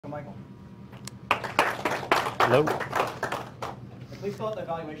Michael. Hello. Please fill out the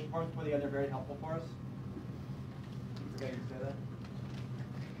evaluation forms before the end. They're very helpful for us. Keep forgetting to say that.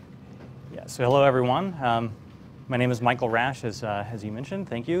 Yeah, so hello everyone. My name is Michael Rash, as you mentioned.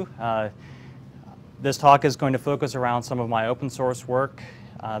 Thank you. This talk is going to focus around some of my open source work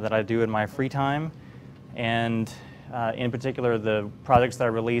that I do in my free time, and in particular the projects that I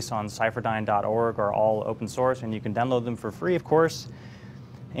release on cypherdyne.org are all open source, and you can download them for free, of course.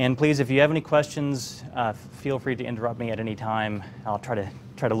 And please, if you have any questions, feel free to interrupt me at any time. I'll try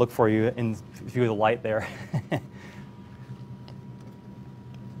to look for you in view of the light there.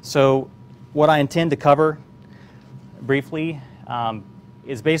 So what I intend to cover briefly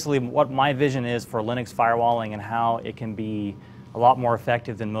is basically what my vision is for Linux firewalling and how it can be a lot more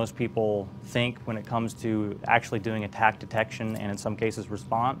effective than most people think when it comes to actually doing attack detection and in some cases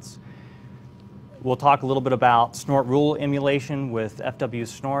response. We'll talk a little bit about snort rule emulation with FW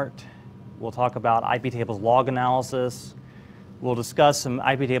Snort. We'll talk about IP tables log analysis. We'll discuss some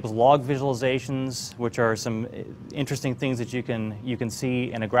IP tables log visualizations, which are some interesting things that you can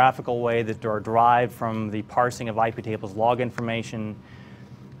see in a graphical way that are derived from the parsing of IP tables log information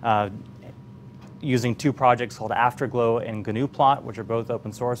using two projects called Afterglow and GNU-plot, which are both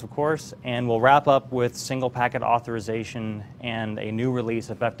open source, of course. And we'll wrap up with single packet authorization and a new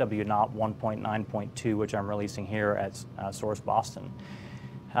release of FWNOP 1.9.2, which I'm releasing here at Source Boston.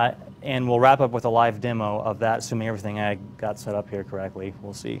 And we'll wrap up with a live demo of that, assuming everything I got set up here correctly.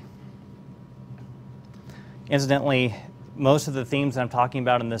 We'll see. Incidentally, most of the themes that I'm talking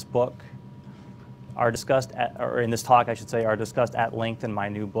about in this book are discussed, or in this talk, I should say, are discussed at length in my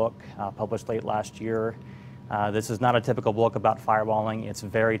new book, published late last year. This is not a typical book about firewalling. It's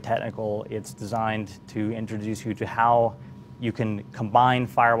very technical. It's designed to introduce you to how you can combine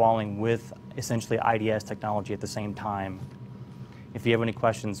firewalling with essentially IDS technology at the same time. If you have any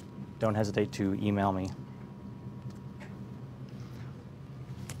questions, don't hesitate to email me.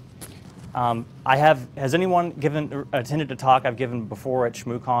 Has anyone attended a talk I've given before at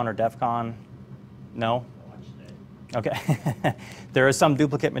ShmooCon or DEF CON? No? Okay. There is some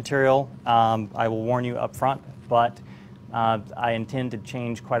duplicate material. I will warn you up front, but I intend to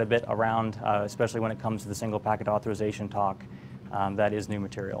change quite a bit around, especially when it comes to the single packet authorization talk. That is new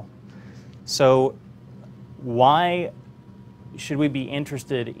material. So why should we be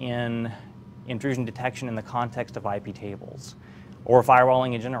interested in intrusion detection in the context of IP tables or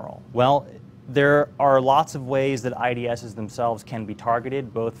firewalling in general? Well, there are lots of ways that IDSs themselves can be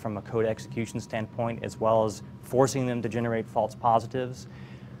targeted, both from a code execution standpoint as well as forcing them to generate false positives.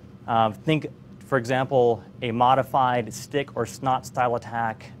 Think, for example, a modified stick or snot style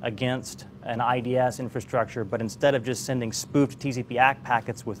attack against an IDS infrastructure, but instead of just sending spoofed TCP ACK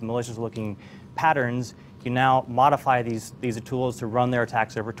packets with malicious looking patterns, you now modify these tools to run their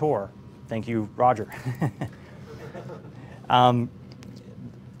attacks over Tor. Thank you, Roger.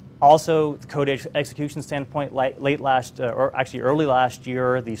 Also, the code execution standpoint, early last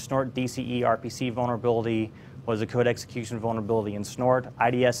year, the Snort DCE RPC vulnerability was a code execution vulnerability in Snort.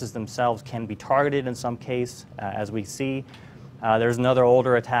 IDSs themselves can be targeted in some case, as we see. There's another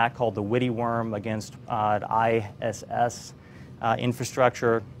older attack called the Witty Worm against ISS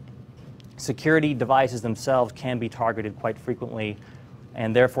infrastructure. Security devices themselves can be targeted quite frequently,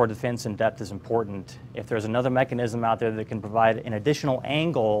 and therefore defense in depth is important. If there's another mechanism out there that can provide an additional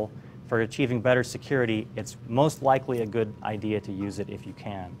angle for achieving better security, it's most likely a good idea to use it if you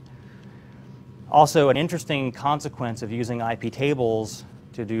can. Also, an interesting consequence of using IP tables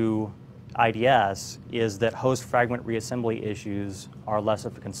to do IDS is that host fragment reassembly issues are less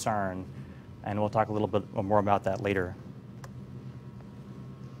of a concern, and we'll talk a little bit more about that later.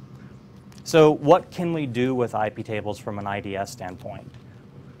 So what can we do with IP tables from an IDS standpoint?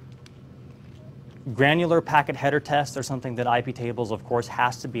 Granular packet header tests are something that IP tables, of course,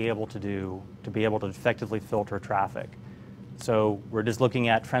 has to be able to do to be able to effectively filter traffic. So we're just looking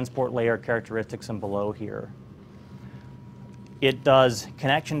at transport layer characteristics and below here. It does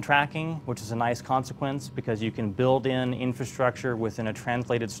connection tracking, which is a nice consequence because you can build in infrastructure within a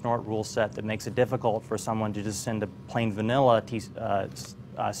translated snort rule set that makes it difficult for someone to just send a plain vanilla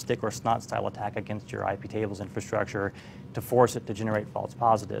stick or snot style attack against your IP tables infrastructure to force it to generate false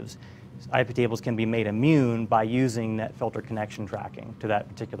positives. IP tables can be made immune by using net filter connection tracking to that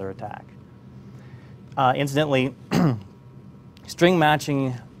particular attack. Incidentally, string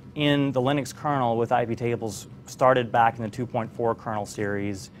matching in the Linux kernel with IP tables started back in the 2.4 kernel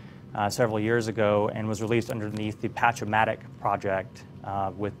series several years ago and was released underneath the Patchomatic project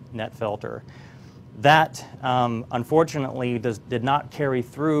with NetFilter. That, unfortunately, did not carry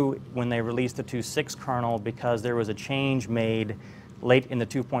through when they released the 2.6 kernel because there was a change made late in the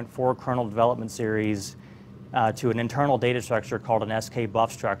 2.4 kernel development series to an internal data structure called an SK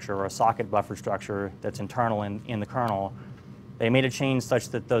buff structure or a socket buffer structure that's internal in the kernel. They made a change such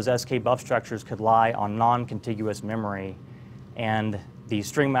that those SK buff structures could lie on non-contiguous memory, and the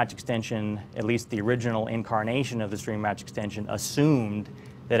string match extension, at least the original incarnation of the string match extension, assumed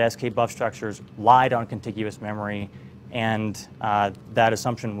that SK buff structures lied on contiguous memory, and that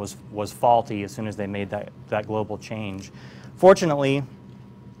assumption was faulty as soon as they made that global change. Fortunately,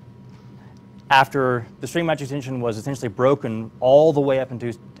 after the string match extension was essentially broken all the way up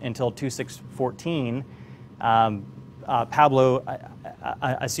until 2.6.14, Pablo,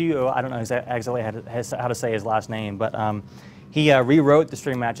 I see you, I don't know exactly how to say his last name, but he rewrote the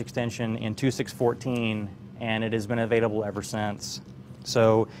string match extension in 2.6.14, and it has been available ever since.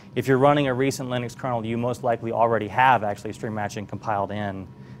 So if you're running a recent Linux kernel, you most likely already have actually string matching compiled in,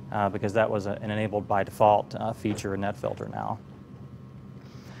 because that was an enabled by default feature in NetFilter now.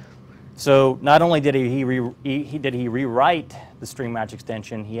 So not only did he rewrite the string match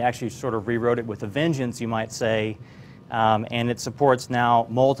extension, he actually sort of rewrote it with a vengeance, you might say, and it supports now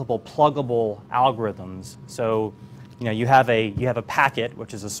multiple pluggable algorithms. So you have a packet,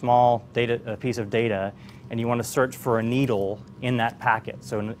 which is a small piece of data, and you want to search for a needle in that packet.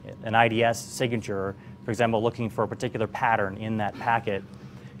 So an IDS signature, for example, looking for a particular pattern in that packet,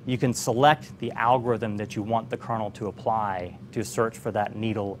 you can select the algorithm that you want the kernel to apply to search for that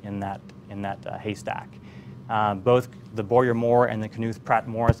needle in that haystack. Both the Boyer-Moore and the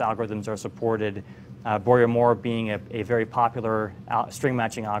Knuth-Pratt-Morris algorithms are supported, Boyer-Moore being a very popular string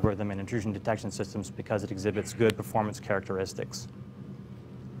matching algorithm in intrusion detection systems because it exhibits good performance characteristics.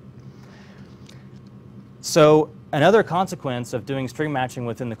 So another consequence of doing string matching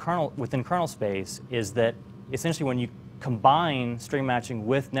within kernel space is that essentially when you combine string matching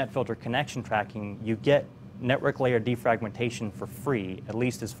with NetFilter connection tracking, you get network layer defragmentation for free, at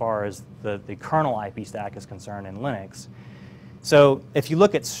least as far as the kernel IP stack is concerned in Linux. So if you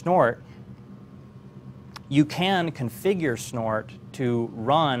look at Snort, you can configure Snort to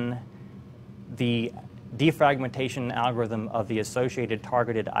run the defragmentation algorithm of the associated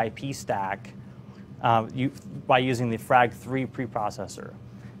targeted IP stack by using the frag3 preprocessor.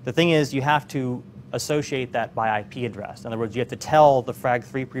 The thing is, you have to associate that by IP address. In other words, you have to tell the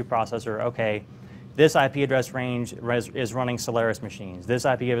frag3 preprocessor, okay, this IP address range is running Solaris machines. This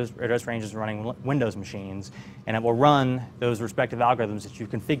IP address range is running Windows machines, and it will run those respective algorithms that you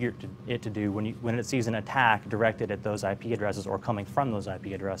configured it to do when it sees an attack directed at those IP addresses or coming from those IP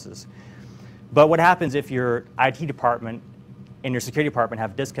addresses. But what happens if your IT department and your security department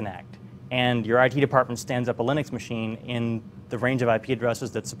have disconnect, and your IT department stands up a Linux machine in the range of IP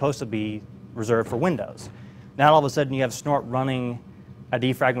addresses that's supposed to be reserved for Windows? Now all of a sudden you have Snort running a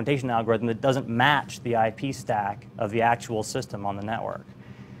defragmentation algorithm that doesn't match the IP stack of the actual system on the network.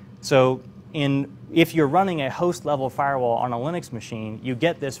 So if you're running a host level firewall on a Linux machine, you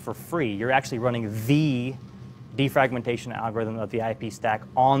get this for free. You're actually running the defragmentation algorithm of the IP stack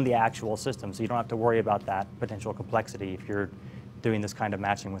on the actual system, so you don't have to worry about that potential complexity if you're doing this kind of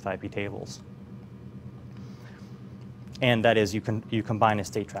matching with IP tables. And that is, you combine a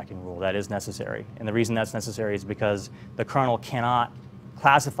state tracking rule. That is necessary. And the reason that's necessary is because the kernel cannot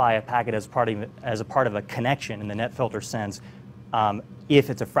classify a packet as a part of a connection in the NetFilter sense if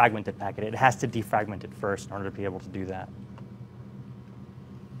it's a fragmented packet. It has to defragment it first in order to be able to do that.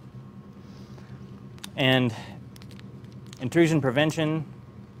 And intrusion prevention,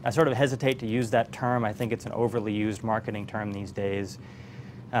 I sort of hesitate to use that term. I think it's an overly used marketing term these days,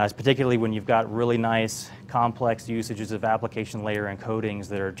 particularly when you've got really nice, complex usages of application layer encodings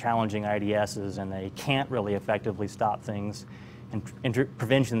that are challenging IDSs and they can't really effectively stop things. And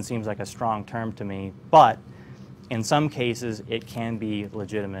prevention seems like a strong term to me, but in some cases it can be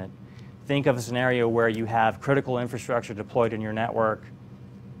legitimate. Think of a scenario where you have critical infrastructure deployed in your network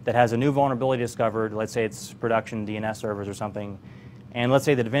that has a new vulnerability discovered. Let's say it's production DNS servers or something, and let's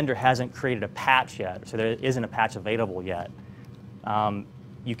say the vendor hasn't created a patch yet, so there isn't a patch available yet.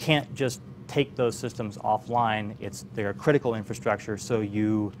 You can't just take those systems offline. They're critical infrastructure, so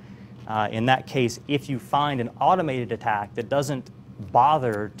you, in that case, if you find an automated attack that doesn't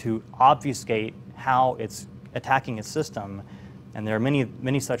bother to obfuscate how it's attacking a system, and there are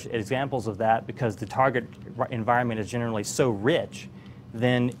many such examples of that because the target environment is generally so rich,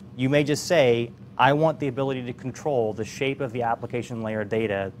 then you may just say, I want the ability to control the shape of the application layer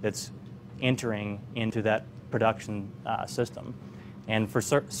data that's entering into that production system. And for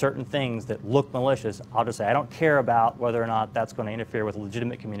certain things that look malicious, I'll just say, I don't care about whether or not that's going to interfere with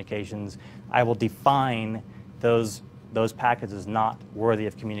legitimate communications. I will define those packets as not worthy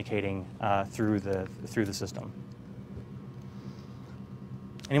of communicating through the system.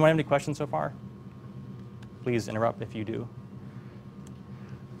 Anyone have any questions so far? Please interrupt if you do.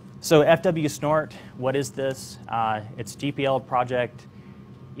 So FW Snort, what is this? It's a GPL project.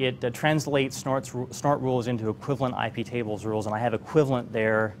 It translates Snort rules into equivalent IP tables rules, and I have equivalent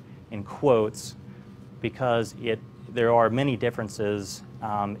there in quotes because there are many differences.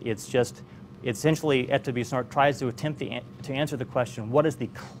 It's just essentially FW Snort tries to attempt to answer the question: what is the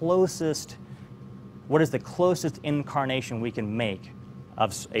closest incarnation we can make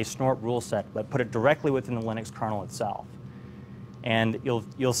of a Snort rule set, but put it directly within the Linux kernel itself? And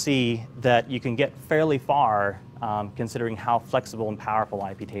you'll see that you can get fairly far considering how flexible and powerful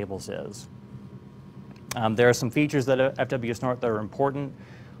IP tables is. There are some features that FW Snort that are important.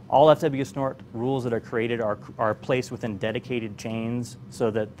 All FW Snort rules that are created are placed within dedicated chains so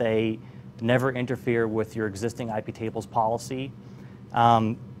that they never interfere with your existing IP tables policy.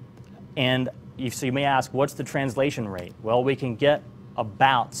 So you may ask, what's the translation rate? Well, we can get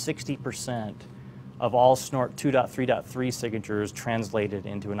about 60% of all Snort 2.3.3 signatures translated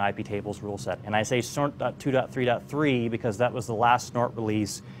into an IP tables rule set. And I say Snort 2.3.3 because that was the last Snort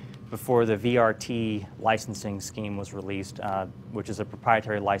release before the VRT licensing scheme was released, which is a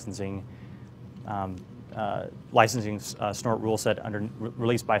proprietary licensing Snort rule set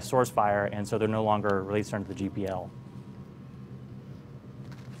released by SourceFire, and so they're no longer released under the GPL.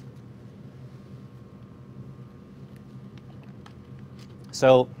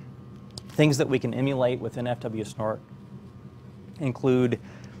 So things that we can emulate within FW Snort include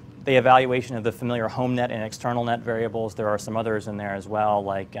the evaluation of the familiar home net and external net variables. There are some others in there as well,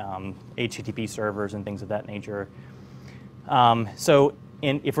 like HTTP servers and things of that nature.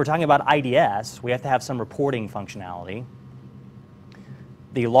 If we're talking about IDS, we have to have some reporting functionality.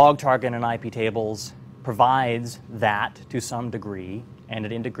 The log target in IP tables provides that to some degree, and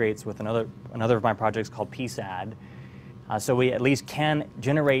it integrates with another of my projects called PSAD. So we at least can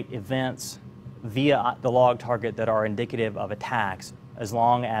generate events via the log target that are indicative of attacks, as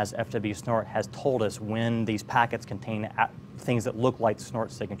long as FW Snort has told us when these packets contain things that look like Snort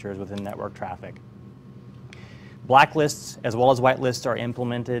signatures within network traffic. Blacklists as well as whitelists are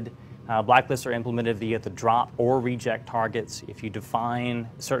implemented. Blacklists are implemented via the drop or reject targets. If you define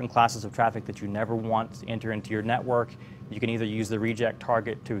certain classes of traffic that you never want to enter into your network, you can either use the reject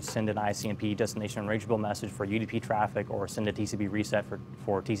target to send an ICMP destination unreachable message for UDP traffic, or send a TCP reset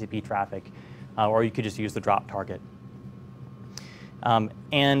for TCP traffic, or you could just use the drop target.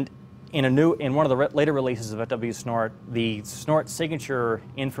 And in one of the later releases of FW Snort, the Snort signature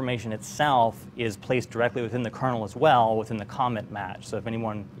information itself is placed directly within the kernel as well, within the comment match. So if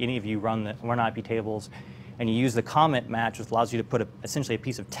any of you run IP tables and you use the comment match, which allows you to put essentially a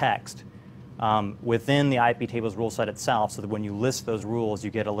piece of text within the IP tables rule set itself, so that when you list those rules, you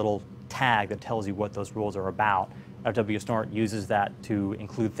get a little tag that tells you what those rules are about. FW Snort uses that to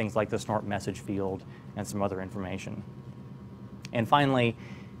include things like the Snort message field and some other information. And finally,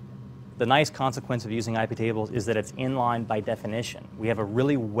 the nice consequence of using IP tables is that it's inline by definition. We have a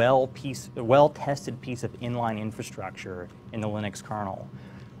really well-tested piece of inline infrastructure in the Linux kernel.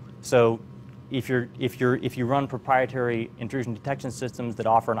 So if you run proprietary intrusion detection systems that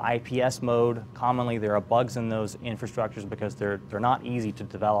offer an IPS mode, commonly there are bugs in those infrastructures because they're not easy to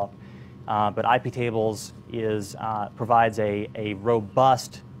develop. But IP tables provides a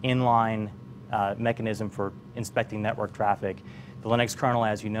robust inline mechanism for inspecting network traffic. The Linux kernel,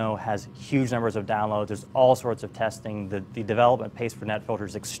 as you know, has huge numbers of downloads. There's all sorts of testing. The development pace for NetFilter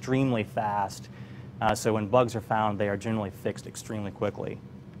is extremely fast. So when bugs are found, they are generally fixed extremely quickly.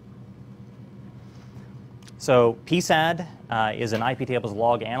 So PSAD is an IP tables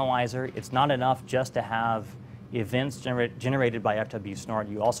log analyzer. It's not enough just to have events generated by FW Snort.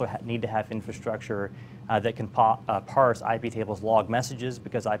 You also need to have infrastructure that can parse IP tables log messages,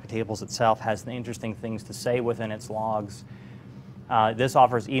 because IP tables itself has interesting things to say within its logs. This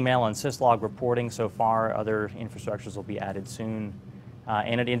offers email and syslog reporting so far. Other infrastructures will be added soon.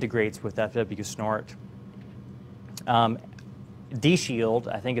 And it integrates with FW Snort.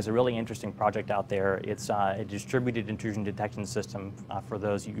 DShield, I think, is a really interesting project out there. It's a distributed intrusion detection system. For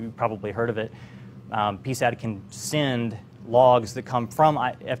those, you probably heard of it. PSAD can send logs that come from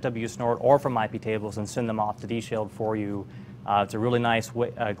FW Snort or from IP tables and send them off to DShield for you. It's a really nice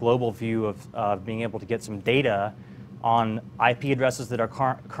global view of being able to get some data on IP addresses that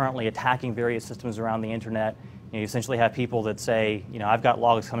are currently attacking various systems around the internet. You essentially have people that say, I've got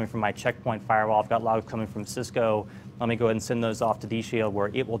logs coming from my checkpoint firewall, I've got logs coming from Cisco, let me go ahead and send those off to DShield, where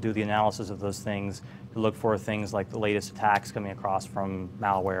it will do the analysis of those things to look for things like the latest attacks coming across from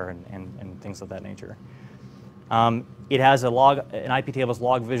malware and things of that nature. It has an IP tables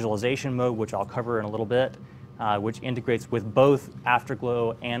log visualization mode, which I'll cover in a little bit. which integrates with both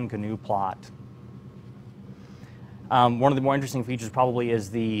Afterglow and GNU Plot. One of the more interesting features probably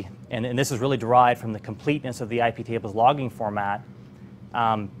is and this is really derived from the completeness of the IP tables logging format.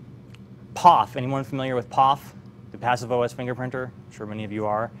 POF, anyone familiar with POF, the passive OS fingerprinter? I'm sure many of you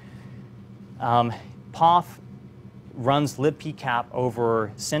are. POF runs libpcap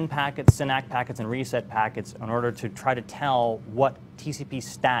over send packets, synac packets, and reset packets in order to try to tell what TCP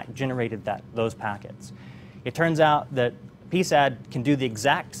stack generated those packets. It turns out that PSAD can do the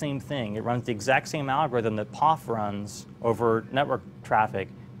exact same thing. It runs the exact same algorithm that POF runs over network traffic,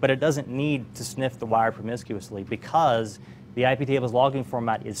 but it doesn't need to sniff the wire promiscuously because the IP tables logging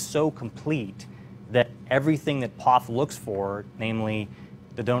format is so complete that everything that POF looks for, namely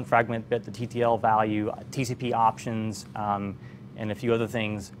the don't fragment bit, the TTL value, TCP options, and a few other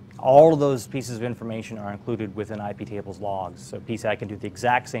things, all of those pieces of information are included within IP tables logs. So PSAD can do the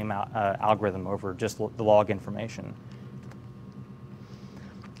exact same algorithm over just the log information.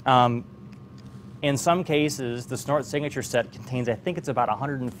 In some cases, the Snort signature set contains, I think it's about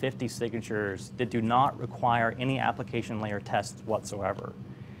 150 signatures that do not require any application layer tests whatsoever.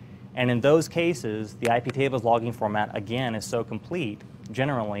 And in those cases, the IP tables logging format, again, is so complete,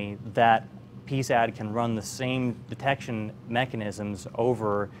 generally, that PSAD can run the same detection mechanisms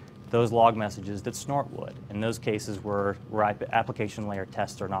over those log messages that Snort would, in those cases where application layer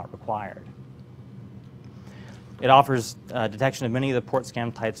tests are not required. It offers detection of many of the port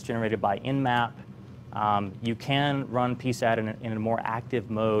scan types generated by Nmap. You can run PSAD in a more active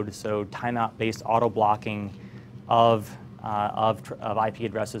mode, so timeout-based auto-blocking of IP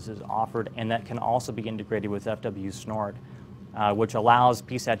addresses is offered, and that can also be integrated with FW Snort, which allows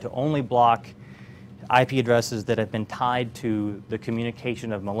PSAD to only block IP addresses that have been tied to the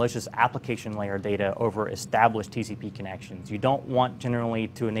communication of malicious application layer data over established TCP connections. You don't want generally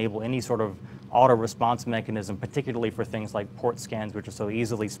to enable any sort of auto-response mechanism, particularly for things like port scans, which are so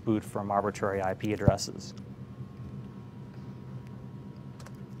easily spoofed from arbitrary IP addresses.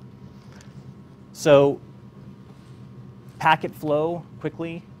 So, packet flow,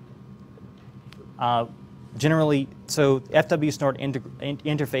 quickly. Generally, so FW Snort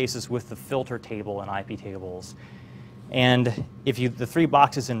interfaces with the filter table in IP tables. And the three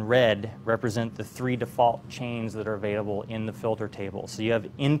boxes in red represent the three default chains that are available in the filter table. So you have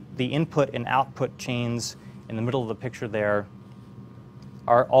the input and output chains in the middle of the picture there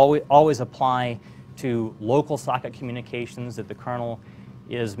are always apply to local socket communications that the kernel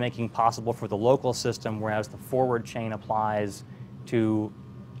is making possible for the local system, whereas the forward chain applies to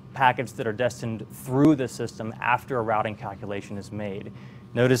packets that are destined through the system after a routing calculation is made.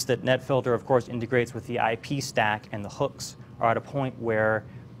 Notice that NetFilter, of course, integrates with the IP stack, and the hooks are at a point where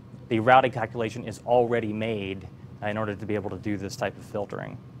the routing calculation is already made in order to be able to do this type of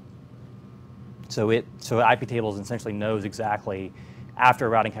filtering. So IP tables essentially knows exactly after a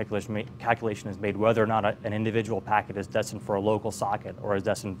routing calculation is made whether or not an individual packet is destined for a local socket or is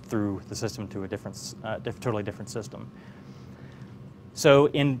destined through the system to a totally different system. So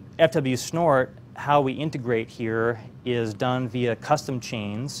in FW Snort, how we integrate here is done via custom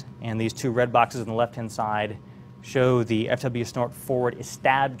chains, and these two red boxes on the left-hand side show the FW Snort forward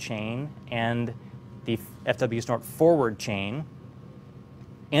estab chain and the FW Snort forward chain.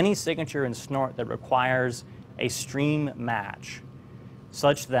 Any signature in Snort that requires a stream match,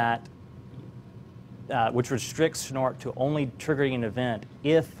 such that which restricts Snort to only triggering an event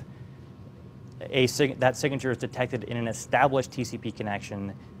if that signature is detected in an established TCP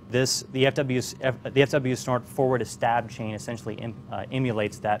connection. The FW Snort forward estab chain essentially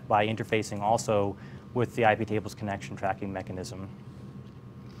emulates that by interfacing also with the IP tables connection tracking mechanism.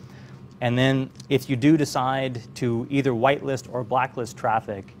 And then if you do decide to either whitelist or blacklist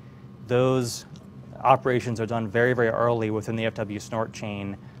traffic, those operations are done very, very early within the FW Snort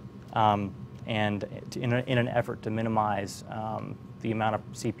chain, and in an effort to minimize the amount of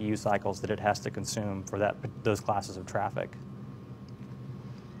CPU cycles that it has to consume for those classes of traffic.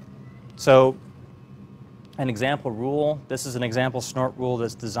 So an example rule, this is an example Snort rule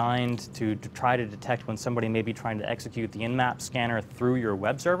that's designed to try to detect when somebody may be trying to execute the Nmap scanner through your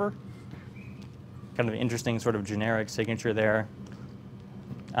web server. Kind of an interesting sort of generic signature there.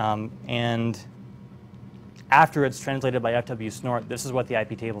 And after it's translated by FW Snort, this is what the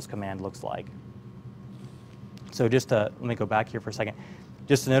IP tables command looks like. So let me go back here for a second.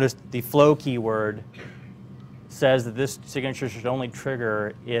 Just to notice the flow keyword says that this signature should only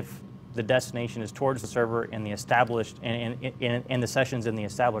trigger if the destination is towards the server in the established, and the session's in the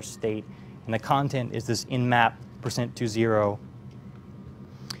established state, and the content is this nmap %20,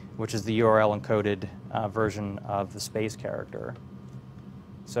 which is the URL encoded version of the space character.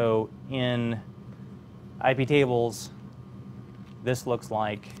 So in IP tables, this looks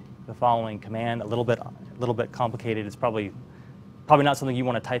like the following command, a little bit complicated. It's probably not something you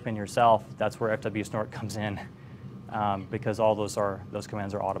want to type in yourself. That's where FWSnort comes in, because all those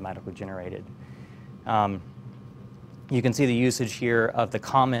commands are automatically generated. You can see the usage here of the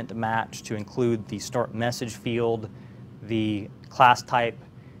comment match to include the snort message field, the class type,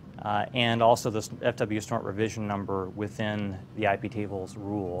 and also the FWSnort revision number within the IP tables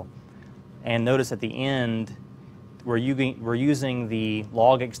rule. And notice at the end, we're using the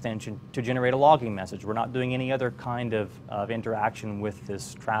log extension to generate a logging message. We're not doing any other kind of interaction with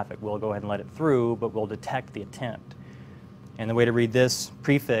this traffic. We'll go ahead and let it through, but we'll detect the attempt. And the way to read this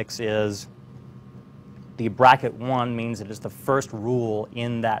prefix is the bracket 1 means it is the first rule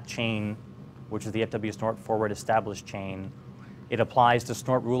in that chain, which is the FWSnort forward established chain. It applies to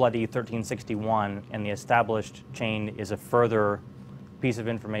snort rule ID 1361, and the established chain is a further piece of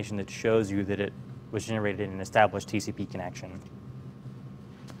information that shows you that it was generated in an established TCP connection.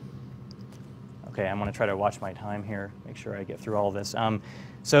 Okay, I'm going to try to watch my time here, make sure I get through all of this.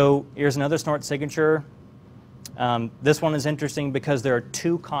 So here's another snort signature. This one is interesting because there are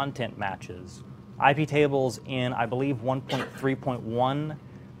two content matches. IP tables in, I believe, 1.3.1,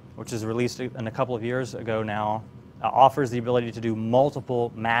 which is released in a couple of years ago now, offers the ability to do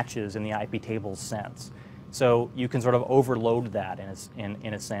multiple matches in the IP tables sense. So you can sort of overload that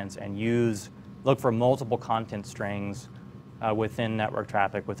in a sense and look for multiple content strings within network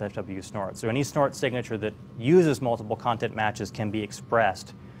traffic with FWSnort. So any snort signature that uses multiple content matches can be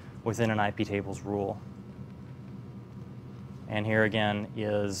expressed within an IP tables rule. And here again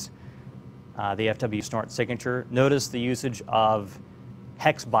is the FWSnort signature. Notice the usage of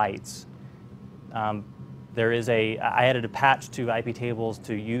hex bytes. I added a patch to IP tables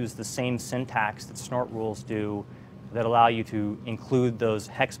to use the same syntax that snort rules do that allow you to include those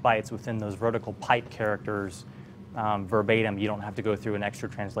hex bytes within those vertical pipe characters verbatim. You don't have to go through an extra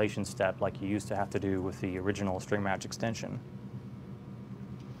translation step like you used to have to do with the original string match extension.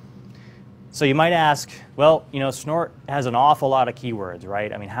 So you might ask, well, snort has an awful lot of keywords,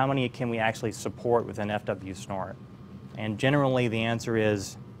 right? I mean, how many can we actually support within FWSnort? And generally the answer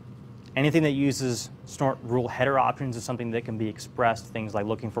is anything that uses snort rule header options is something that can be expressed, things like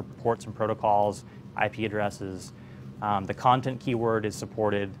looking for ports and protocols, IP addresses. The content keyword is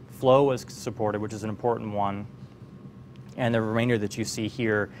supported. Flow is supported, which is an important one. And the remainder that you see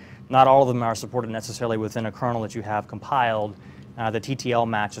here, not all of them are supported necessarily within a kernel that you have compiled. The TTL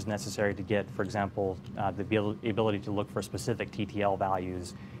match is necessary to get, for example, the ability to look for specific TTL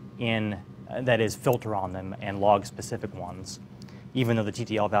values that is, filter on them and log specific ones, even though the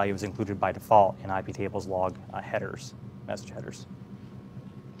TTL value is included by default in IP tables log headers, message headers.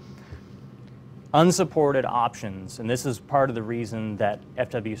 Unsupported options, and this is part of the reason that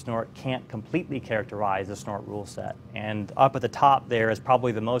FWSnort can't completely characterize the snort rule set. And up at the top there is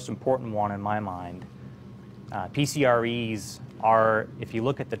probably the most important one in my mind. PCREs are, if you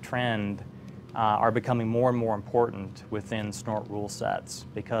look at the trend, are becoming more and more important within snort rule sets,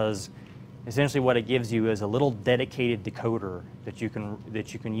 because essentially what it gives you is a little dedicated decoder that you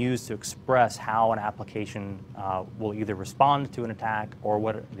can use to express how an application will either respond to an attack or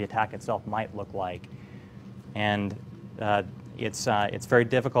what the attack itself might look like. And it's very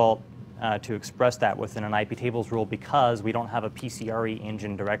difficult to express that within an IP tables rule because we don't have a PCRE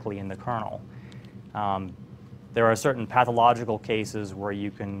engine directly in the kernel. There are certain pathological cases where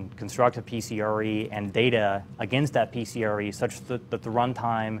you can construct a PCRE and data against that PCRE such that the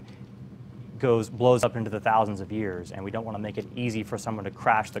runtime blows up into the thousands of years, and we don't want to make it easy for someone to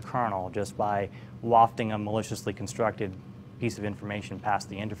crash the kernel just by wafting a maliciously constructed piece of information past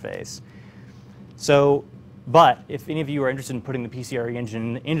the interface. So, but if any of you are interested in putting the PCRE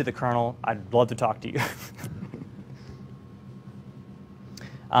engine into the kernel, I'd love to talk to you.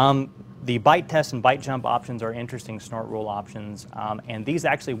 The byte test and byte jump options are interesting snort rule options, and these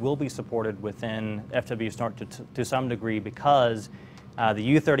actually will be supported within FWSnort to some degree because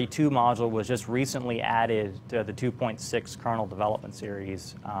the U32 module was just recently added to the 2.6 kernel development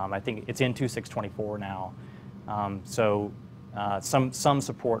series. I think it's in 2.6.24 now. So some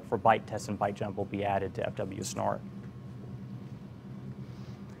support for byte test and byte jump will be added to FWSnort.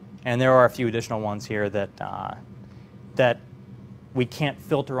 And there are a few additional ones here that we can't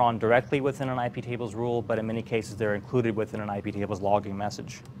filter on directly within an IP tables rule, but in many cases they're included within an IP tables logging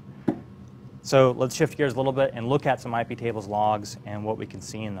message. So let's shift gears a little bit and look at some IP tables logs and what we can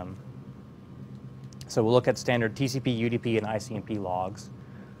see in them. So we'll look at standard TCP, UDP, and ICMP logs.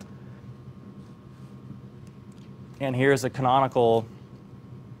 And here's a canonical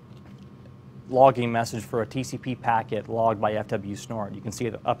logging message for a TCP packet logged by FWSnort. You can see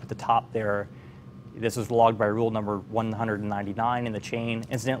it up at the top there. This is logged by rule number 199 in the chain.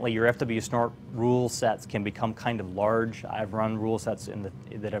 Incidentally, your FW snort rule sets can become kind of large. I've run rule sets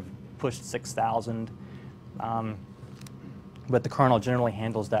that have pushed 6,000. But the kernel generally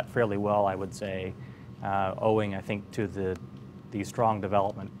handles that fairly well, I would say, owing, I think, to the strong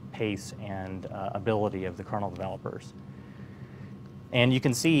development pace and ability of the kernel developers. And you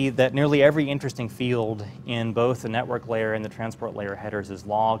can see that nearly every interesting field in both the network layer and the transport layer headers is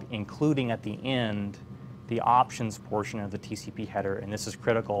logged, including at the end the options portion of the TCP header, and this is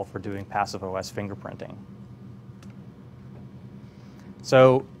critical for doing passive OS fingerprinting.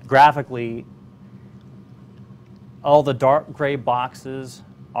 So graphically, all the dark gray boxes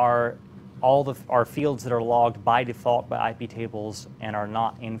are fields that are logged by default by IP tables and are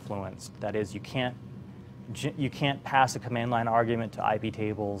not influenced. That is, you can't pass a command line argument to IP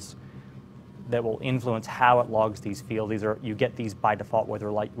tables that will influence how it logs these fields. You get these by default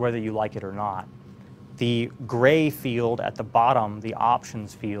whether you like it or not. The gray field at the bottom, the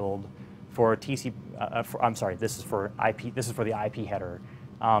options field for TCP, I'm sorry, this is for IP. This is for the IP header.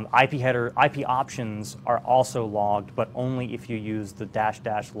 IP options are also logged, but only if you use the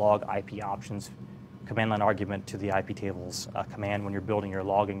 -- log IP options command line argument to the IP tables command when you're building your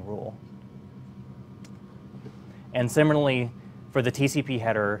logging rule. And similarly, for the TCP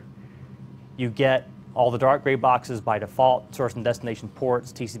header, you get all the dark gray boxes by default, source and destination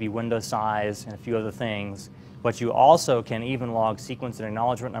ports, TCP window size, and a few other things. But you also can even log sequence and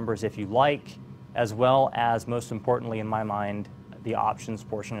acknowledgement numbers if you like, as well as, most importantly in my mind, the options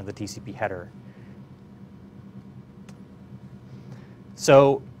portion of the TCP header.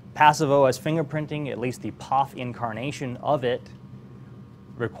 So passive OS fingerprinting, at least the POF incarnation of it,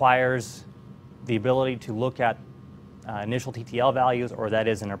 requires the ability to look at initial TTL values, or that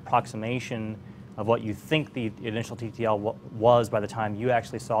is an approximation of what you think the initial TTL was by the time you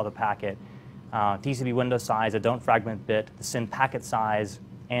actually saw the packet, TCP window size, a don't fragment bit, the send packet size,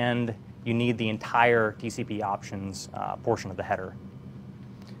 and you need the entire TCP options portion of the header.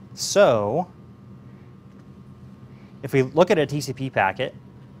 So if we look at a TCP packet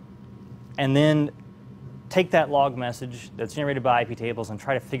and then take that log message that's generated by IP tables and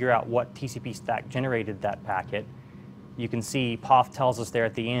try to figure out what TCP stack generated that packet, you can see POF tells us there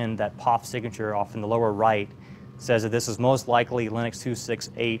at the end that POF signature off in the lower right says that this is most likely Linux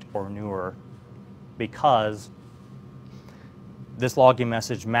 268 or newer, because this logging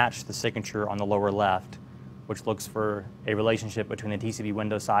message matched the signature on the lower left, which looks for a relationship between the TCP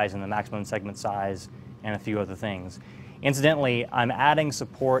window size and the maximum segment size and a few other things. Incidentally, I'm adding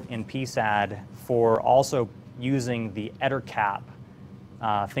support in PSAD for also using the EtterCap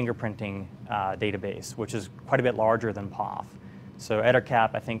fingerprinting database, which is quite a bit larger than POF. So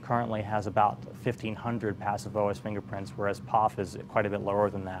EtterCap, I think, currently has about 1,500 passive OS fingerprints, whereas POF is quite a bit lower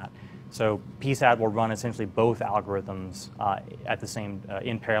than that. So PSAD will run essentially both algorithms at the same,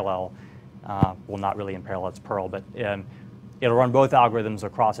 in parallel. Well, not really in parallel, it's Perl, but it'll run both algorithms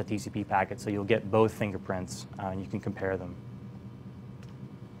across a TCP packet, so you'll get both fingerprints, and you can compare them.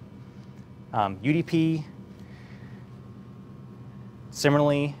 UDP,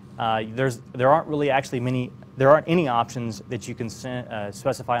 similarly, there aren't any options that you can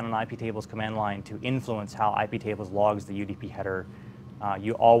specify on an IP tables command line to influence how IP tables logs the UDP header.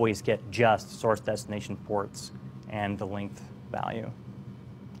 You always get just source destination ports and the length value.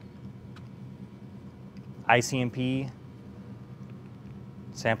 ICMP,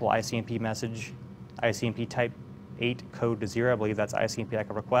 sample ICMP message, ICMP type 8 code to 0, I believe that's ICMP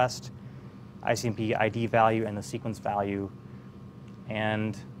echo request, ICMP ID value and the sequence value.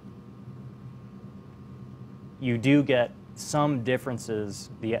 And you do get some differences.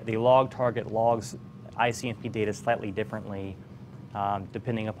 The log target logs ICMP data slightly differently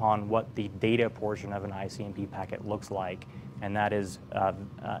depending upon what the data portion of an ICMP packet looks like, and that is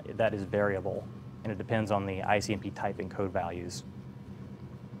variable, and it depends on the ICMP type and code values.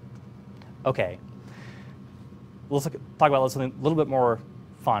 Okay, let's talk about something a little bit more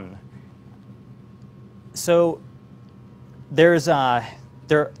fun. So there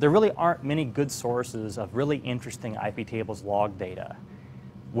really aren't many good sources of really interesting IP tables log data,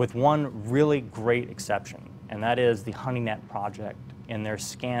 with one really great exception, and that is the HoneyNet project. And their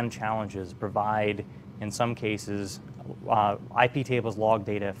scan challenges provide, in some cases, IP tables log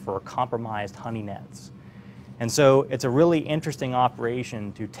data for compromised HoneyNets. And so it's a really interesting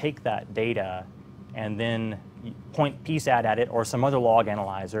operation to take that data and then point PSAD at it or some other log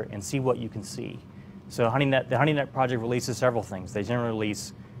analyzer and see what you can see. So the HoneyNet project releases several things. They generally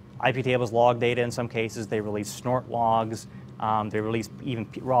release IP tables log data in some cases. They release snort logs. They release even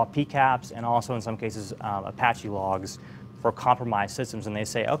raw PCAPs, and also in some cases Apache logs for compromised systems. And they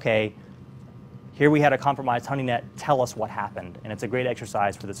say, okay, here we had a compromised honeynet tell us what happened, and it's a great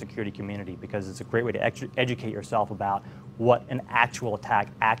exercise for the security community because it's a great way to educate yourself about what an actual attack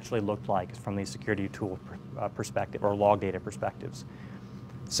actually looked like from the security tool perspective or log data perspectives.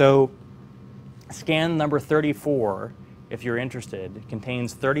 So scan number 34, if you're interested,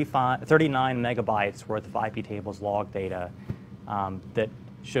 contains 39 megabytes worth of IP tables log data that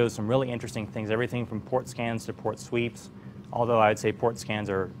shows some really interesting things, everything from port scans to port sweeps, although I'd say port scans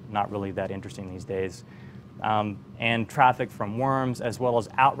are not really that interesting these days, and traffic from worms, as well as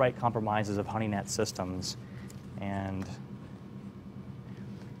outright compromises of honeynet systems. And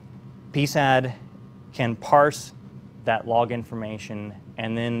PSAD can parse that log information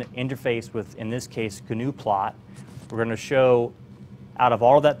and then interface with, in this case, GNU plot. We're going to show, out of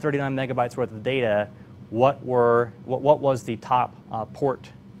all of that 39 megabytes worth of data, what was the top port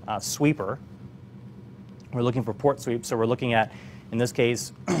sweeper. We're looking for port sweeps, so we're looking at, in this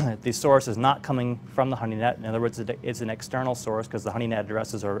case, the source is not coming from the honeynet. In other words, it's an external source because the honeynet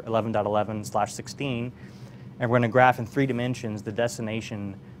addresses are 11.11/16, and we're going to graph in 3 dimensions the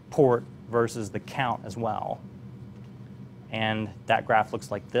destination port versus the count as well. And that graph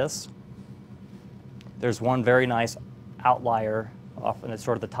looks like this. There's one very nice outlier off in the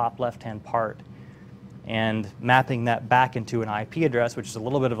sort of the top left-hand part, and mapping that back into an IP address, which is a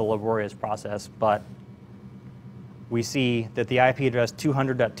little bit of a laborious process, but we see that the IP address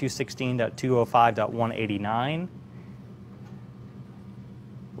 200.216.205.189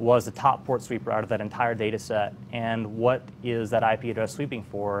 was the top port sweeper out of that entire data set. And what is that IP address sweeping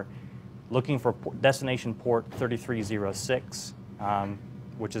for? Looking for destination port 3306,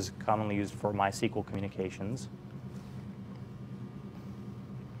 which is commonly used for MySQL communications.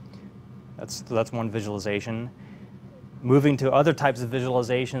 That's one visualization. Moving to other types of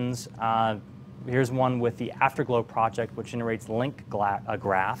visualizations, here's one with the Afterglow project, which generates link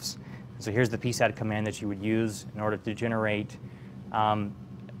graphs. So here's the PSAD command that you would use in order to generate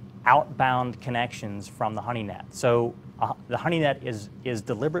outbound connections from the honeynet. So the honeynet is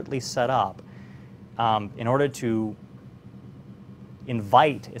deliberately set up in order to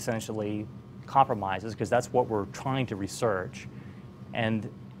invite, essentially, compromises, because that's what we're trying to research. And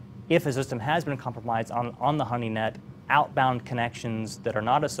if a system has been compromised on the honeynet, outbound connections that are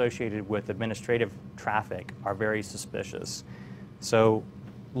not associated with administrative traffic are very suspicious. So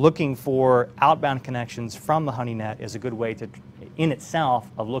looking for outbound connections from the honeynet is a good way to, in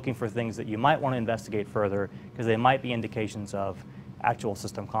itself, of looking for things that you might want to investigate further because they might be indications of actual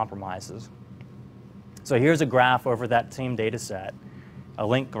system compromises. So here's a graph over that same data set, a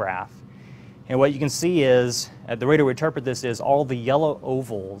link graph. And what you can see is, the way to interpret this is all the yellow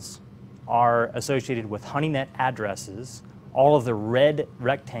ovals are associated with honeynet addresses. All of the red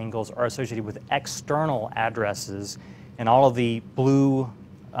rectangles are associated with external addresses, and all of the blue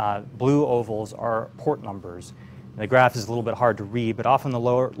ovals are port numbers. The graph is a little bit hard to read, but off on the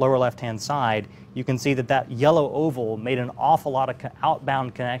lower left-hand side, you can see that that yellow oval made an awful lot of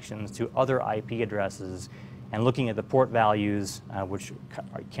outbound connections to other IP addresses. And looking at the port values, which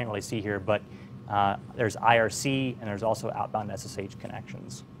I can't really see here, but there's IRC and there's also outbound SSH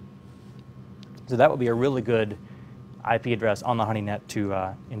connections. So that would be a really good IP address on the honeynet to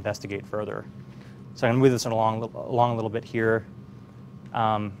investigate further. So I'm going to move this along a little bit here.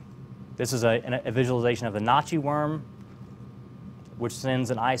 This is a visualization of the Nazi worm, which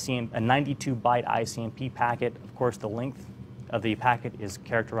sends a 92-byte ICMP packet. Of course, the length of the packet is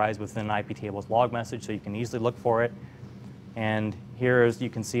characterized within an IP table's log message, so you can easily look for it. And here, as you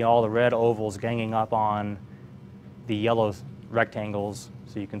can see, all the red ovals ganging up on the yellow rectangles,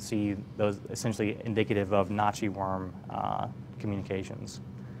 so you can see those essentially indicative of Nazi worm communications.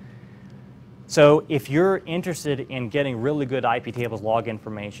 So if you're interested in getting really good IP tables log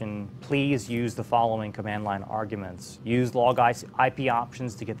information, please use the following command line arguments. Use log IP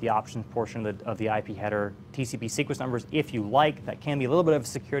options to get the options portion of the IP header. TCP sequence numbers, if you like. That can be a little bit of a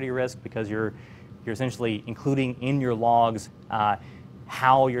security risk because you're essentially including in your logs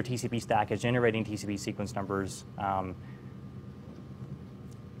how your TCP stack is generating TCP sequence numbers.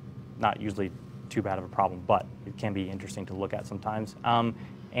 Not usually too bad of a problem, but it can be interesting to look at sometimes.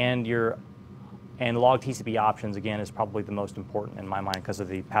 And log TCP options, again, is probably the most important in my mind because of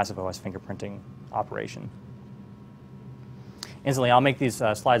the passive OS fingerprinting operation. Incidentally, I'll make these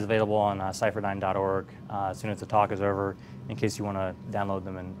slides available on cypher9.org as soon as the talk is over in case you want to download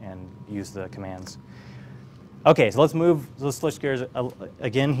them and use the commands. OK, so let's switch gears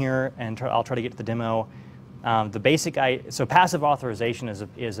again here, and I'll try to get to the demo. So passive authorization is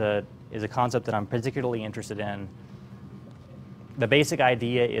a concept that I'm particularly interested in. The basic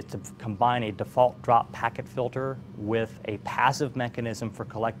idea is to combine a default drop packet filter with a passive mechanism for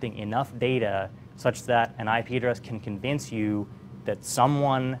collecting enough data such that an IP address can convince you that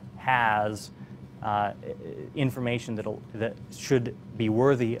someone has information that should be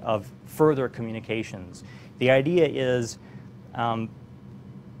worthy of further communications. The idea is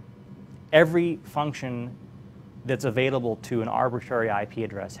every function that's available to an arbitrary IP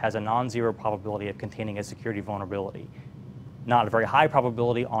address has a non-zero probability of containing a security vulnerability. Not a very high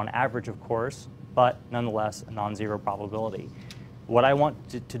probability on average, of course, but nonetheless a non-zero probability. What I want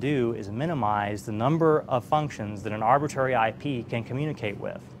to do is minimize the number of functions that an arbitrary IP can communicate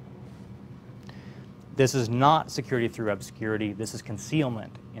with. This is not security through obscurity. This is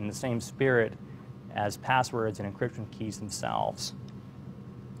concealment in the same spirit as passwords and encryption keys themselves.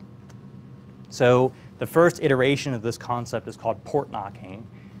 So the first iteration of this concept is called port knocking.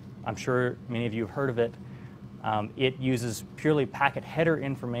 I'm sure many of you have heard of it. It uses purely packet header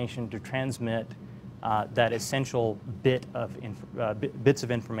information to transmit that essential bits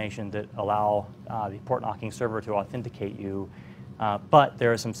of information that allow the port knocking server to authenticate you. But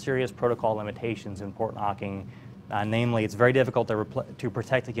there are some serious protocol limitations in port knocking. Namely, it's very difficult to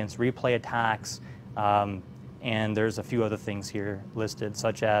protect against replay attacks. And there's a few other things here listed,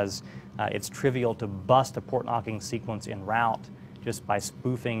 such as it's trivial to bust a port knocking sequence en route just by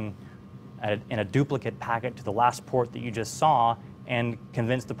spoofing in a duplicate packet to the last port that you just saw and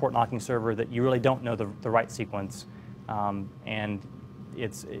convince the port knocking server that you really don't know the right sequence. And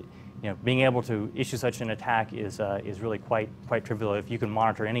it's, being able to issue such an attack is really quite trivial if you can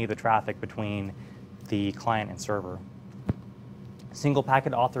monitor any of the traffic between the client and server. Single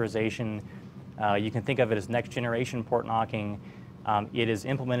packet authorization, you can think of it as next generation port knocking. It is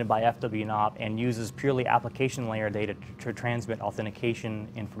implemented by FWNOP and uses purely application layer data to transmit authentication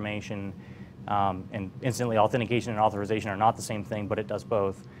information. And incidentally, authentication and authorization are not the same thing, but it does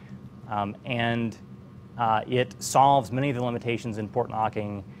both. It solves many of the limitations in port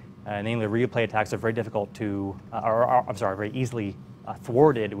knocking, namely replay attacks are very difficult to, very easily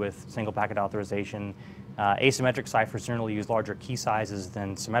thwarted with single packet authorization. Asymmetric ciphers generally use larger key sizes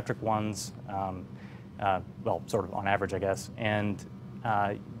than symmetric ones. Well, sort of on average, I guess. And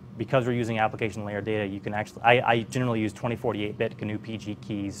because we're using application layer data, you can actually, I generally use 2048-bit GNU PG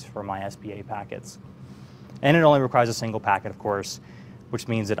keys for my SPA packets. And it only requires a single packet, of course, which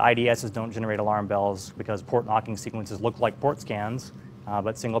means that IDSs don't generate alarm bells because port knocking sequences look like port scans,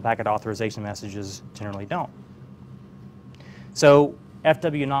 but single packet authorization messages generally don't. So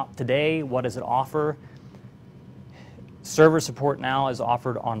FWNOP today, what does it offer? Server support now is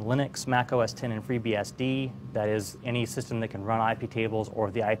offered on Linux, Mac OS X, and FreeBSD. That is any system that can run IP tables or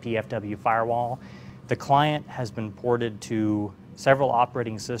the IPFW firewall. The client has been ported to several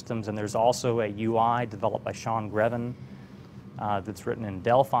operating systems, and there's also a UI developed by Sean Grevin that's written in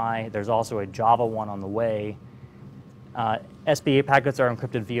Delphi. There's also a Java one on the way. SPA packets are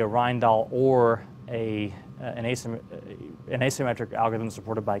encrypted via Rindal or an asymmetric algorithm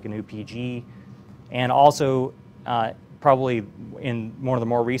supported by GNU PG, and also probably in one of the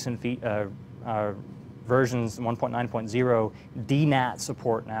more recent versions, 1.9.0, DNAT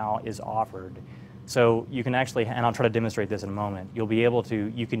support now is offered. So you can actually, and I'll try to demonstrate this in a moment, you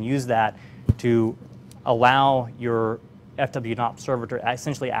can use that to allow your FWNOP server to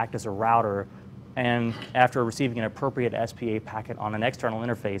essentially act as a router, and after receiving an appropriate SPA packet on an external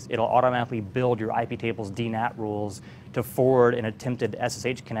interface, it'll automatically build your IP table's DNAT rules to forward an attempted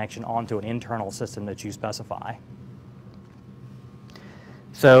SSH connection onto an internal system that you specify.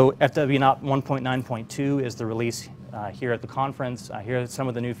 So FWNOP 1.9.2 is the release here at the conference. Here are some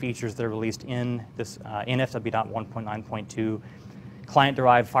of the new features that are released in FWNOP 1.9.2.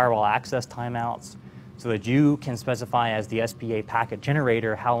 Client-derived firewall access timeouts, so that you can specify as the SPA packet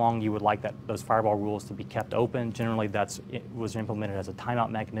generator how long you would like those firewall rules to be kept open. Generally, it was implemented as a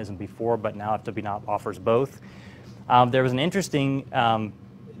timeout mechanism before, but now FWNOP offers both. There's an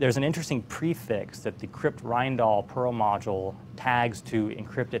interesting prefix that the crypt Rindal Perl module tags to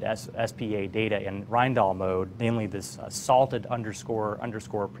encrypted SPA data in Rindal mode, namely this salted underscore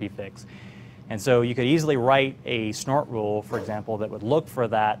prefix. And so you could easily write a snort rule, for example, that would look for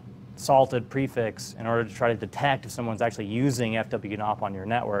that salted prefix in order to try to detect if someone's actually using FWNOP on your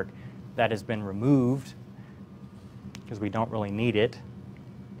network. That has been removed because we don't really need it.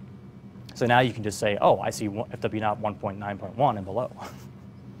 So now you can just say, oh, I see FWNOP 1.9.1 and below.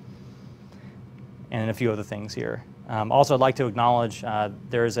 And a few other things here. Also, I'd like to acknowledge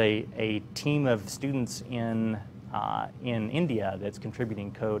there's a team of students in India that's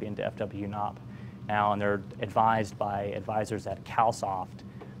contributing code into FWNOP now, and they're advised by advisors at CalSoft,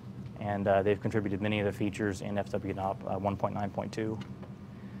 and they've contributed many of the features in FWNOP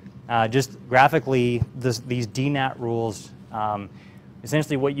 1.9.2. Just graphically, these DNAT rules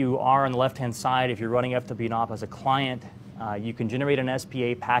essentially what you are on the left-hand side, if you're running FWNOP as a client, you can generate an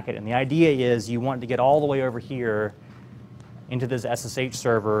SPA packet, and the idea is you want to get all the way over here into this SSH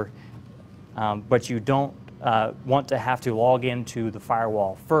server, but you don't want to have to log into the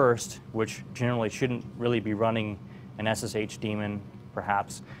firewall first, which generally shouldn't really be running an SSH daemon,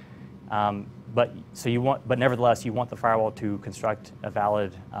 perhaps. But nevertheless, you want the firewall to construct a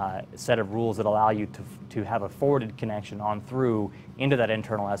valid set of rules that allow you to have a forwarded connection on through into that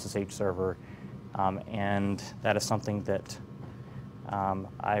internal SSH server, and that is something that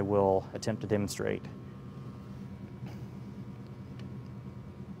I will attempt to demonstrate.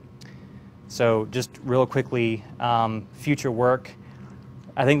 So just real quickly, future work.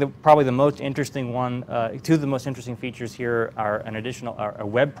 I think probably the most interesting one, two of the most interesting features here are a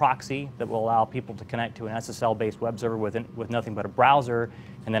web proxy that will allow people to connect to an SSL-based web server with nothing but a browser,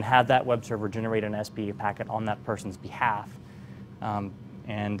 and then have that web server generate an SPA packet on that person's behalf,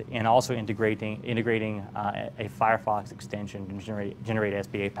 and also integrating a Firefox extension to generate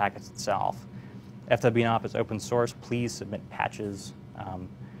SPA packets itself. FWNOP is open source. Please submit patches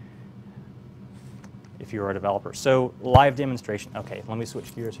if you're a developer. So live demonstration. Okay, let me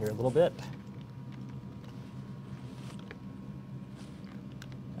switch gears here a little bit.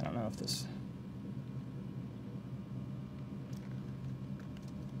 I don't know if this...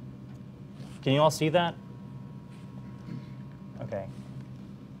 Can you all see that? Okay.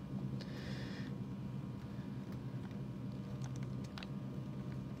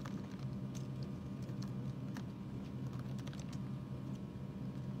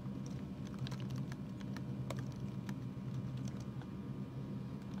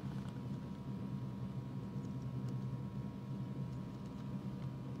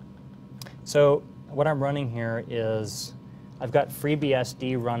 So what I'm running here is I've got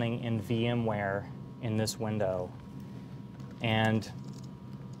FreeBSD running in VMware in this window. And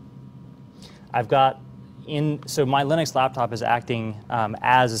I've got so my Linux laptop is acting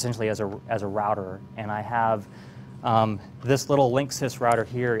essentially as a router. And I have this little Linksys router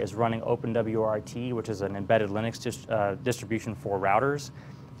here is running OpenWRT, which is an embedded Linux distribution for routers.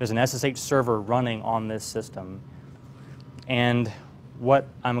 There's an SSH server running on this system. And what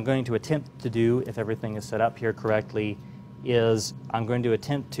I'm going to attempt to do, if everything is set up here correctly, is I'm going to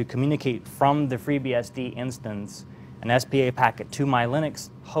attempt to communicate from the FreeBSD instance an SPA packet to my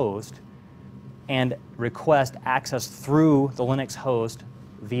Linux host and request access through the Linux host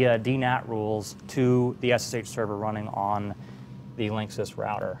via DNAT rules to the SSH server running on the Linksys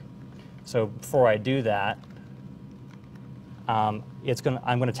router. So before I do that, I'm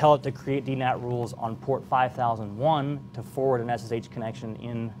going to tell it to create DNAT rules on port 5001 to forward an SSH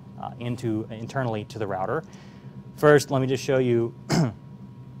connection internally to the router. First, let me just show you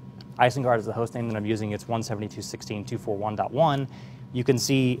Isengard is the host name that I'm using. It's 172.16.241.1. You can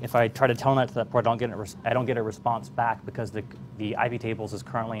see if I try to telnet to that port, I don't get a response back because the IP tables is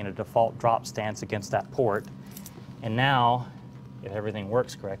currently in a default drop stance against that port. And now, if everything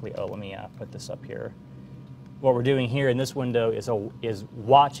works correctly, let me put this up here. What we're doing here in this window is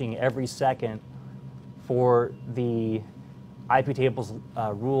watching every second for the IP tables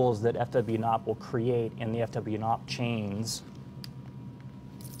rules that FWNOP will create in the FWNOP chains.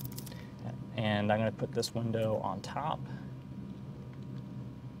 And I'm going to put this window on top.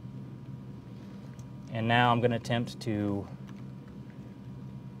 And now I'm going to attempt to...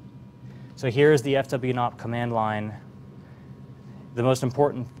 So here's the FWNOP command line. The most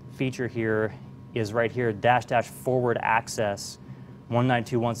important feature here is right here, -- forward access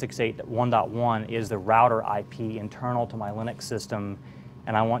 192.168.1.1 is the router IP internal to my Linux system,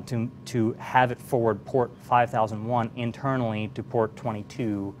 and I want to have it forward port 5001 internally to port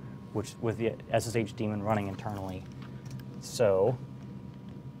 22, which with the SSH daemon running internally. So,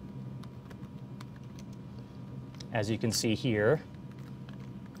 as you can see here,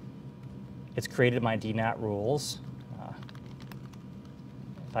 it's created my DNAT rules.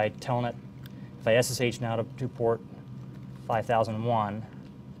 If I telnet, if I SSH now to port 5001,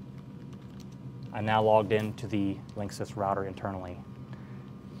 I'm now logged into the Linksys router internally.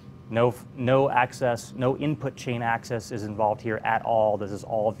 No access, no input chain access is involved here at all. This is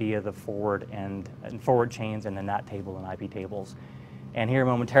all via the forward and forward chains and the NAT table and IP tables. And here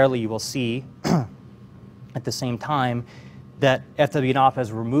momentarily you will see at the same time that FWNOP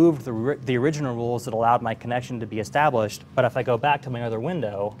has removed the original rules that allowed my connection to be established. But if I go back to my other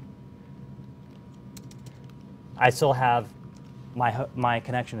window, I still have my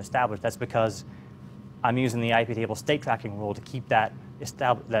connection established. That's because I'm using the IP table state tracking rule to keep that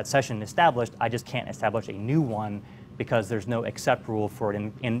session established. I just can't establish a new one because there's no accept rule for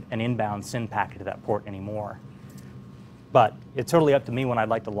an inbound send packet to that port anymore. But it's totally up to me when I'd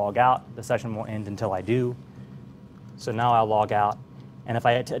like to log out. The session won't end until I do. So now I'll log out. And if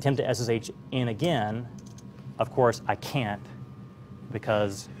I attempt to SSH in again, of course, I can't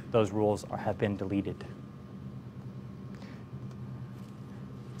because those rules have been deleted.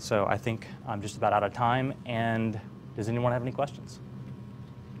 So I think I'm just about out of time. And does anyone have any questions?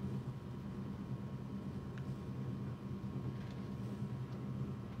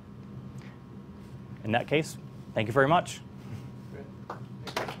 In that case, thank you very much. Please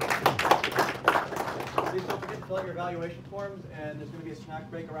don't forget to fill out your evaluation forms, and there's going to be a snack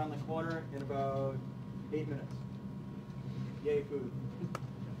break around the corner in about 8 minutes. Yay, food.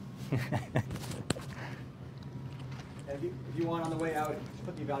 And if you want on the way out, just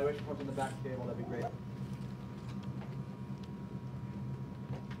put the evaluation forms on the back table, that'd be great.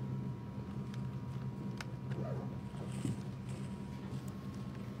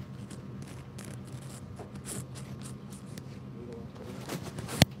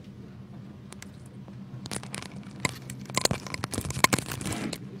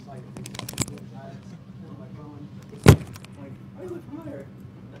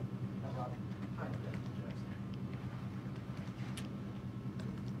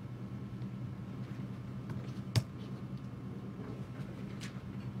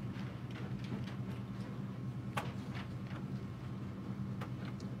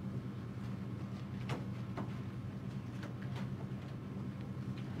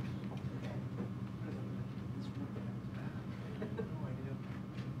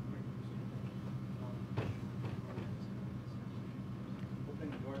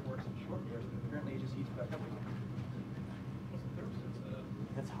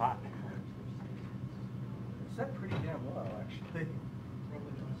 It's hot. It's set pretty damn low, actually.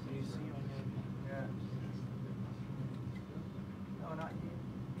 You see on your, yeah. No, not you.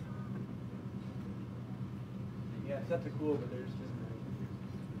 Yeah, it's set to cool, but there's just.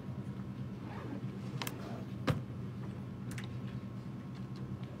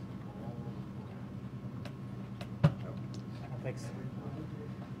 Thanks.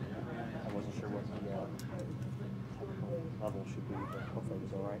 I wasn't sure what the level should be, but hopefully it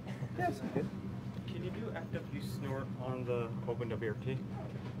was all right. Yes, good. Can you do FW snort on the OpenWRT?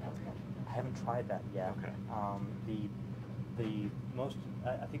 I haven't tried that yet. Okay. The most,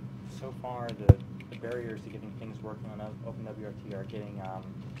 I think so far the barriers to getting things working on OpenWRT are getting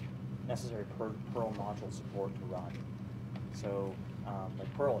necessary Perl module support to run. So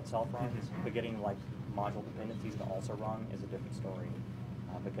like Perl itself runs, but getting like module dependencies to also run is a different story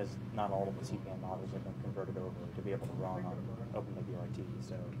because not all of the CPM modules have been converted over to be able to run on OpenWRT.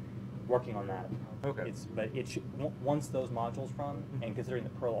 So working on that. Okay. But it should, once those modules run, and considering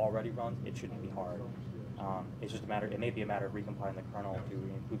that Perl already runs, it shouldn't be hard. It's just a matter. It may be a matter of recompiling the kernel to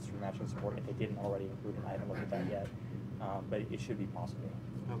include stream matching support if they didn't already include it. I haven't looked at that yet, but it should be possible.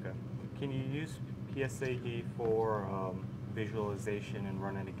 Okay. Can you use PSAD for visualization and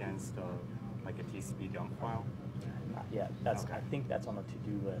run it against like a TCP dump file? Not yet. That's Okay. I think that's on the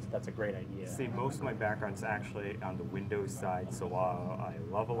to-do list. That's a great idea. See, most of my background's actually on the Windows side, so while I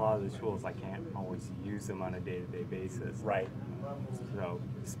love a lot of the tools, I can't always use them on a day-to-day basis. Right. So,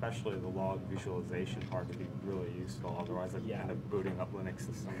 especially the log visualization part would be really useful. Otherwise, I'd end up booting up Linux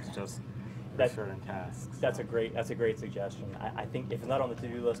systems just for certain tasks. That's a great suggestion. I think if it's not on the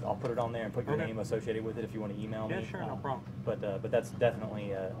to-do list, I'll put it on there and put your Okay. name associated with it if you want to email me. Yeah, sure, no problem. But that's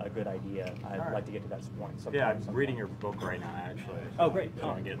definitely a good idea. I'd All right. like to get to that point. Yeah, sometime. I'm reading your book right now, actually. Oh, great. I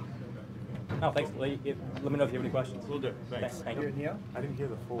want to get. Oh, thanks. Let me know if you have any questions. We'll do. Thanks. Thank You're you. Neo? I didn't hear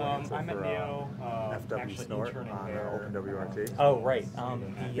the full I'm answer at for Neo, FW actually Snort interning on there. OpenWRT. Oh, right.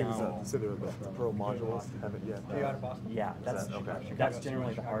 You said the Perl modules haven't yet. Are you out of Boston? Yeah, that's okay. that's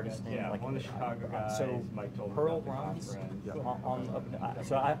generally the hardest thing. Yeah, like, one of the Chicago guys, so Mike told me Perl about the runs conference. Yeah.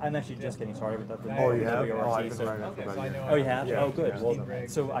 so I'm actually just getting started with the Oh, you have? WRT, Oh, I so- didn't write it about you. Oh, you have? Yeah. Oh, good. Yeah. Well,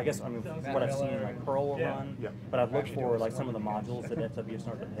 so I guess what I've seen, like Perl will run, Yeah. but I've looked for like some of the modules that FW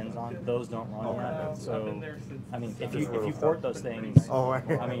Snort depends on. Those don't run yet. So I mean, if you port those things, Oh,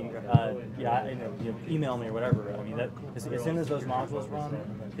 I mean, email me or whatever. I mean, as soon as those modules run,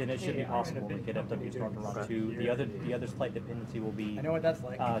 then it should be possible to get FW Snort to run too. The other slight dependency will be I know what that's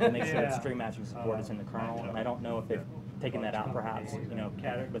like. to make sure that stream matching support is in the kernel, and I don't know if they've taken that out, perhaps.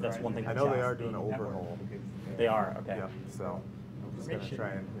 But that's one thing. I know they are doing an overhaul. They are, okay. Yeah, so I'm just gonna try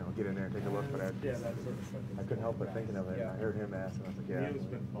and get in there and take a look, but I couldn't help but thinking of it. I heard him ask, and I was like, yeah. It's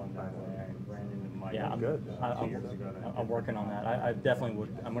been fun that way. Brandon and Mike. Yeah, Good. I'm working on that. I definitely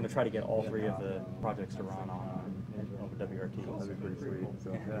would. I'm going to try to get all three of the projects to run on WRT. That'd be pretty sweet.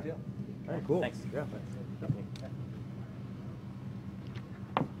 So, yeah. All right, cool. Thanks. Yeah, thanks.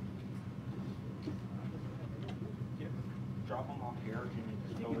 here? Can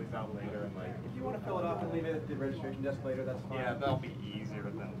you fill these out later? And like, If you want to fill it off and leave it at the registration desk later, that's fine. yeah, that'll be easier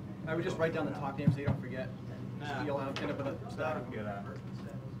than. I would just write down the talk name so you don't forget. Just you'll end up with a stack. I'm good at.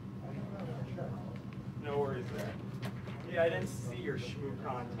 No worries there. Yeah, I didn't see your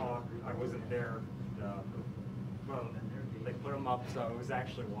ShmooCon talk. I wasn't there. Well, they put them up, so I was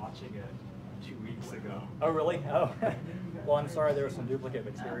actually watching it 2 weeks ago. Oh, really? Oh. Well, I'm sorry there was some duplicate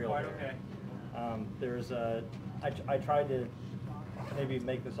material. Quite there. okay. There's I tried to maybe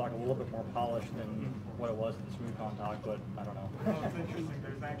make this talk a little bit more polished than what it was at the ShmooCon talk, but I don't know. Well, it's interesting.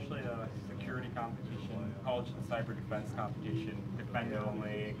 There's actually a security competition, college and cyber defense competition, defend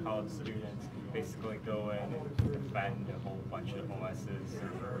only. College students basically go in and defend a whole bunch of OSs,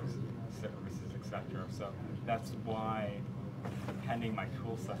 servers, services, etc. So that's why, depending my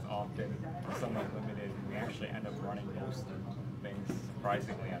tool set's often somewhat limited, we actually end up running most of things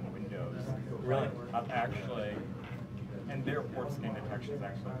surprisingly on Windows. Really? I've actually. And their port scan detection is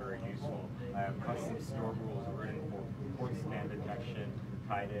actually very useful. I have custom store rules written for port scan detection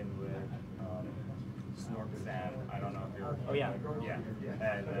tied in with SnorkSAM. I don't know if you're. Oh yeah. Yeah.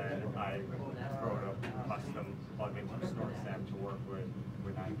 And then I wrote a custom plugin for SnorkSAM to work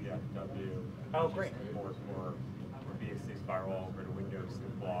with IPFW. Oh, great. Support for BSC's firewall over to Windows to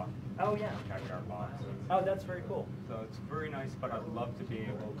block. Oh yeah. Protect our boxes. Oh, that's very cool. So it's very nice, but I'd love to be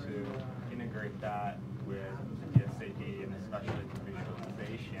able to integrate that with the SAD and especially the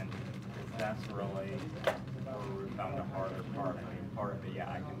visualization, because that's really where we found a harder part. I mean, part of it, yeah,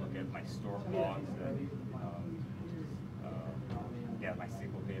 I can look at my store logs and yeah, my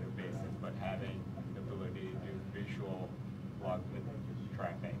SQL databases, but having the ability to do visual log with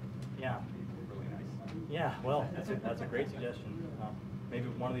tracking, Yeah. really nice. Yeah. Well, that's a great suggestion. Maybe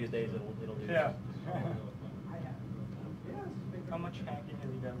one of these days it'll do. Yeah. How much hacking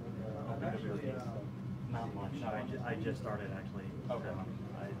have you done with OpenWRT? Not much. No, I just started actually. Okay.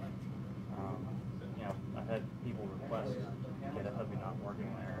 I've had people request GitHub be not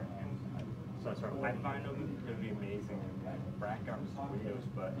working there, and so I started. I find them to be amazing. Background is Windows,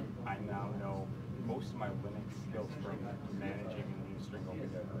 but I now know most of my Linux skills from managing and administering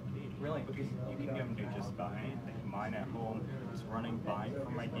OpenWRT. Really? Because you can get them to do just about anything. Mine at home is running Bind for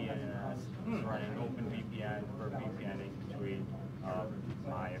my DNS, it's running OpenVPN for VPNing between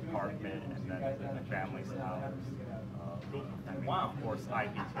my apartment and then the family's house. I mean, Wow. Of course,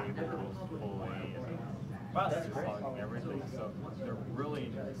 IP tables fully. Wow, that's great. Everything. So they're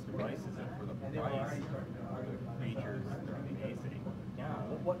really nice devices, and for the price, the features, they're amazing. Yeah.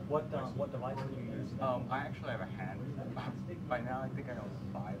 What device do you use? I actually have a hand. By now, I think I own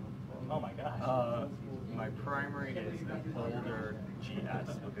 5 of them. Oh my gosh. My primary is the older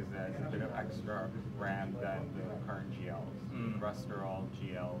GS because it has a bit of extra RAM than the current GLs. The rest are all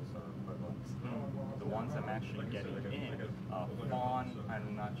GLs or equivalents. The ones I'm actually getting in, Fawn,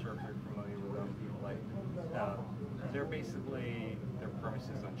 I'm not sure if you're familiar with them. Like, they're basically their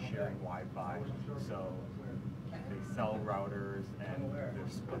premises on sharing Wi-Fi. So they sell routers and they're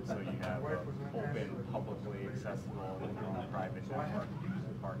split, so you have an open, publicly accessible, and your own private network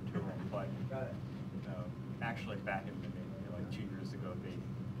part to them. But actually, back in the day, like 2 years ago, they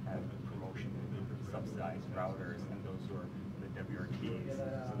had a promotion to subsidize routers, and those were the WRTs.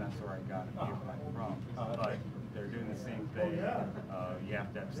 So that's where I got a few of mine from. But they're doing the same thing. You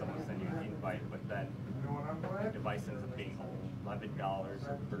have to have someone send you an invite, but then the device ends up being $11 or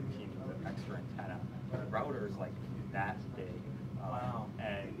 $13 with an extra antenna. The router is like that big. Wow.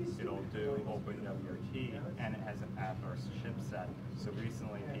 And it'll do OpenWRT, and it has an adverse chipset. So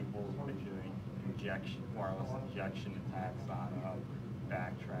recently, people have been doing wireless injection attacks on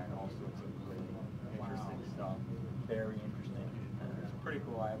Backtrack, all sorts of really interesting stuff. Very interesting. It's pretty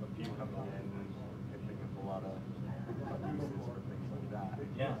cool. I have a few coming in, and I think of a lot of uses for things like that.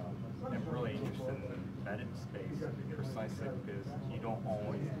 Yeah. I'm really interested in the embedded space precisely because you don't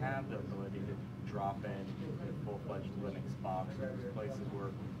always have the ability to drop in a full-fledged Linux box. There's places where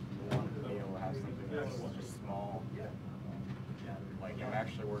you want to be able to have something that's just small. Like I'm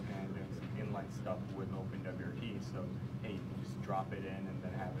actually working on doing some inline stuff with OpenWRT, so hey, you can just drop it in and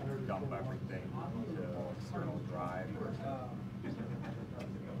then have it dump everything to external drive.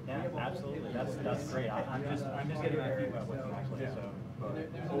 Yeah, absolutely. That's great. I'm just getting my feet wet with them actually. Yeah. So. But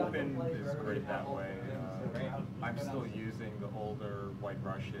Open is great that way. I'm still using the older White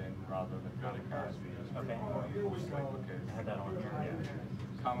Russian rather than Kamikaze. Okay. Mostly because I had that on here. yeah,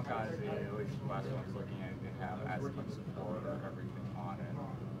 Kamikaze, at least the last one I was looking at, they have ASCII support or everything on it.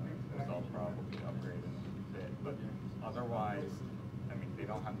 So I'll probably upgrade it a bit. But otherwise, I mean, they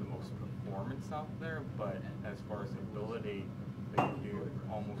don't have the most performance out there, but as far as ability, they can do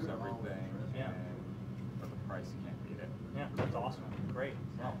almost everything. Yeah. And for the price, you can't beat it. Yeah, that's awesome. Great.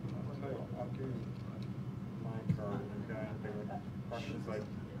 Wow. I'll do my card. Okay. Questions like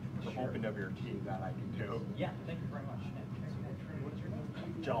for OpenWRT that I can do. Yeah, thank you very much. What's your name?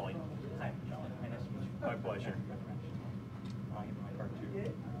 Jolly. Hi, Jolly. Hi, nice to meet you. My pleasure. I'll give you my card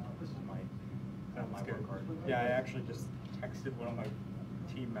too. This is my work card. Yeah, I actually just texted one of my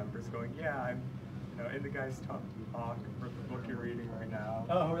team members going, yeah, I'm in the guy's talk for the book you're reading right now.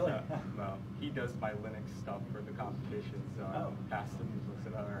 Oh, really? So, he does my Linux stuff for the competition, so I passed him, he looks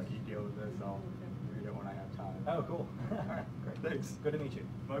at, all right, you deal with this, I'll read it when I have time. Oh, cool. All right, Great. thanks. Good to meet you.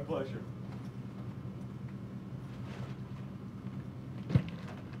 My pleasure.